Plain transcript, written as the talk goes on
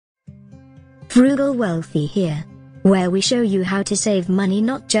Frugal Wealthy here, where we show you how to save money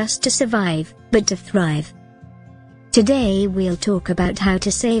not just to survive, but to thrive. Today we'll talk about how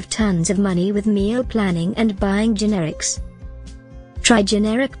to save tons of money with meal planning and buying generics. Try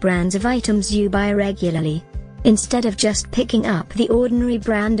generic brands of items you buy regularly. Instead of just picking up the ordinary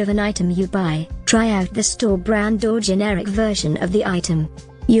brand of an item you buy, try out the store brand or generic version of the item.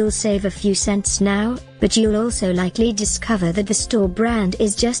 You'll save a few cents now, but you'll also likely discover that the store brand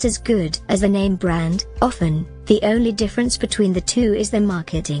is just as good as the name brand. Often, the only difference between the two is the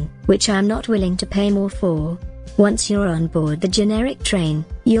marketing, which I'm not willing to pay more for. Once you're on board the generic train,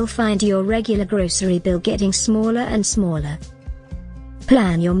 you'll find your regular grocery bill getting smaller and smaller.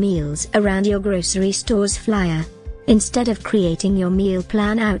 Plan your meals around your grocery store's flyer. Instead of creating your meal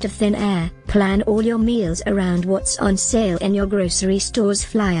plan out of thin air, plan all your meals around what's on sale in your grocery store's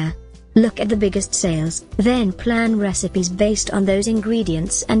flyer. Look at the biggest sales, then plan recipes based on those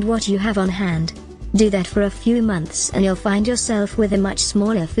ingredients and what you have on hand. Do that for a few months and you'll find yourself with a much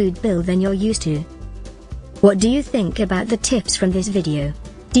smaller food bill than you're used to. What do you think about the tips from this video?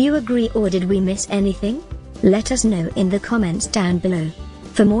 Do you agree or did we miss anything? Let us know in the comments down below.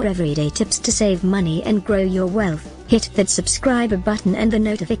 For more everyday tips to save money and grow your wealth, hit that subscribe button and the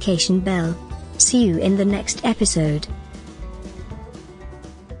notification bell. See you in the next episode.